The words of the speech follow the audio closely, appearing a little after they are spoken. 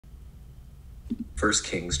1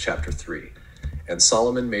 Kings chapter 3. And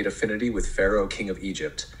Solomon made affinity with Pharaoh king of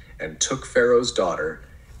Egypt, and took Pharaoh's daughter,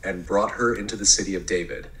 and brought her into the city of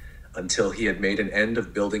David, until he had made an end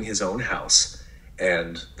of building his own house,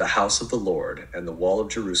 and the house of the Lord, and the wall of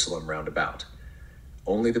Jerusalem round about.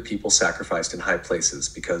 Only the people sacrificed in high places,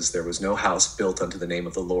 because there was no house built unto the name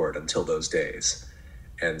of the Lord until those days.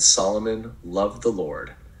 And Solomon loved the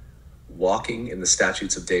Lord, walking in the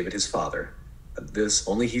statutes of David his father. This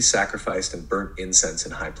only he sacrificed and burnt incense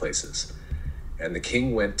in high places. And the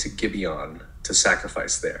king went to Gibeon to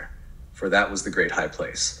sacrifice there, for that was the great high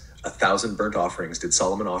place. 1,000 burnt offerings did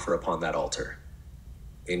Solomon offer upon that altar.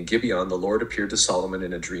 In Gibeon the Lord appeared to Solomon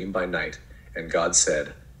in a dream by night, and God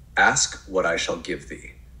said, Ask what I shall give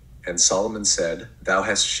thee. And Solomon said, Thou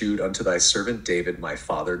hast shewed unto thy servant David my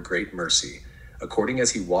father great mercy, according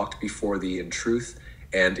as he walked before thee in truth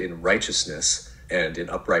and in righteousness and in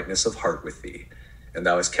uprightness of heart with thee. And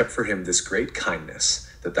thou hast kept for him this great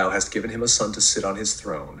kindness, that thou hast given him a son to sit on his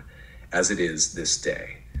throne, as it is this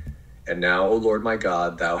day. And now, O Lord my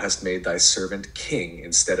God, thou hast made thy servant king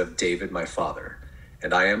instead of David my father,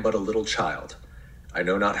 and I am but a little child. I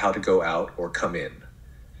know not how to go out or come in.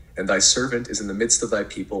 And thy servant is in the midst of thy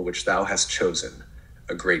people which thou hast chosen,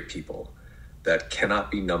 a great people, that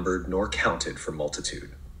cannot be numbered nor counted for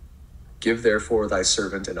multitude. Give therefore thy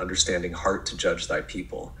servant an understanding heart to judge thy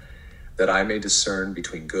people, that I may discern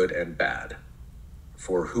between good and bad.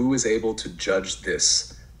 For who is able to judge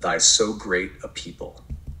this, thy so great a people?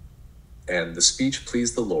 And the speech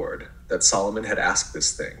pleased the Lord, that Solomon had asked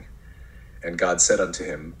this thing. And God said unto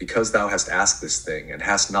him, Because thou hast asked this thing, and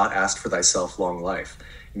hast not asked for thyself long life,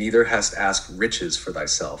 neither hast asked riches for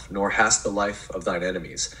thyself, nor hast the life of thine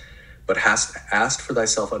enemies, but hast asked for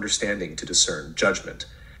thyself understanding to discern judgment.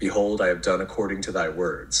 Behold, I have done according to thy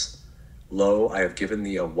words. Lo, I have given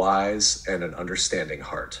thee a wise and an understanding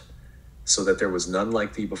heart, so that there was none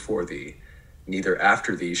like thee before thee, neither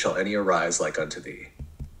after thee shall any arise like unto thee.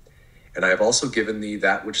 And I have also given thee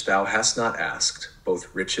that which thou hast not asked,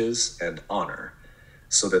 both riches and honor,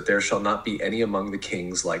 so that there shall not be any among the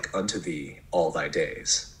kings like unto thee all thy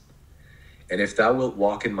days. And if thou wilt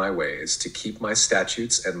walk in my ways, to keep my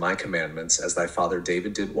statutes and my commandments, as thy father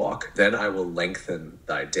David did walk, then I will lengthen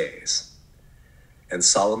thy days. And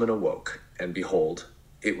Solomon awoke, and behold,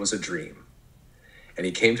 it was a dream. And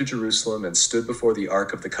he came to Jerusalem, and stood before the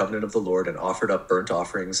ark of the covenant of the Lord, and offered up burnt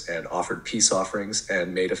offerings, and offered peace offerings,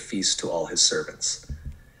 and made a feast to all his servants.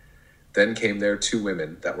 Then came there 2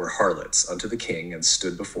 women that were harlots unto the king, and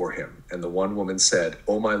stood before him. And the one woman said,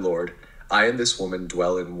 O my lord, I and this woman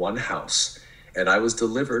dwell in one house, and I was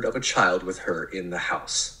delivered of a child with her in the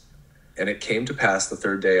house. And it came to pass the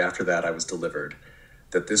 3rd day after that I was delivered,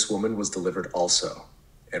 that this woman was delivered also,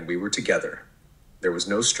 and we were together. There was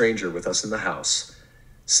no stranger with us in the house,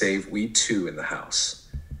 save we 2 in the house.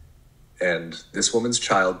 And this woman's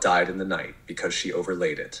child died in the night, because she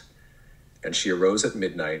overlaid it. And she arose at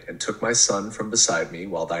midnight, and took my son from beside me,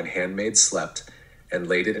 while thine handmaid slept, and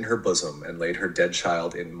laid it in her bosom, and laid her dead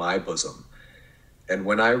child in my bosom. And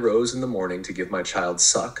when I arose in the morning to give my child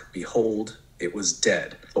suck, behold, it was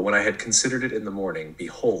dead. But when I had considered it in the morning,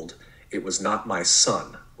 behold, it was not my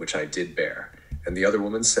son, which I did bear. And the other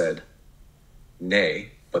woman said,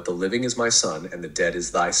 Nay, but the living is my son, and the dead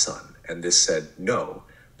is thy son. And this said, No,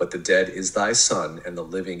 but the dead is thy son, and the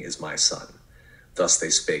living is my son. Thus they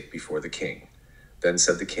spake before the king. Then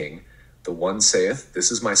said the king, The one saith,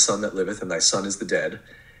 This is my son that liveth, and thy son is the dead.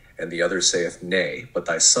 And the other saith, Nay, but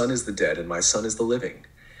thy son is the dead, and my son is the living.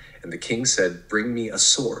 And the king said, Bring me a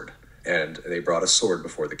sword. And they brought a sword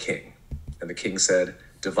before the king. And the king said,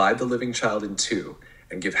 Divide the living child in 2,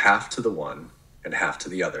 and give half to the one, and half to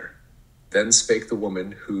the other. Then spake the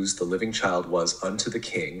woman whose the living child was unto the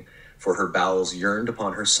king, for her bowels yearned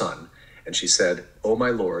upon her son. And she said, O my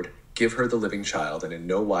lord, give her the living child, and in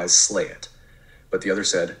no wise slay it. But the other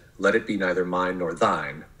said, Let it be neither mine nor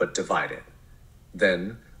thine, but divide it.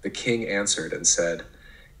 Then the king answered and said,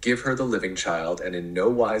 Give her the living child, and in no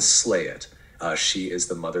wise slay it. She is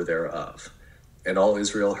the mother thereof. And all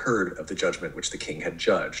Israel heard of the judgment which the king had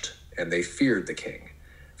judged, and they feared the king,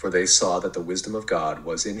 for they saw that the wisdom of God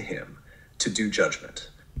was in him to do judgment.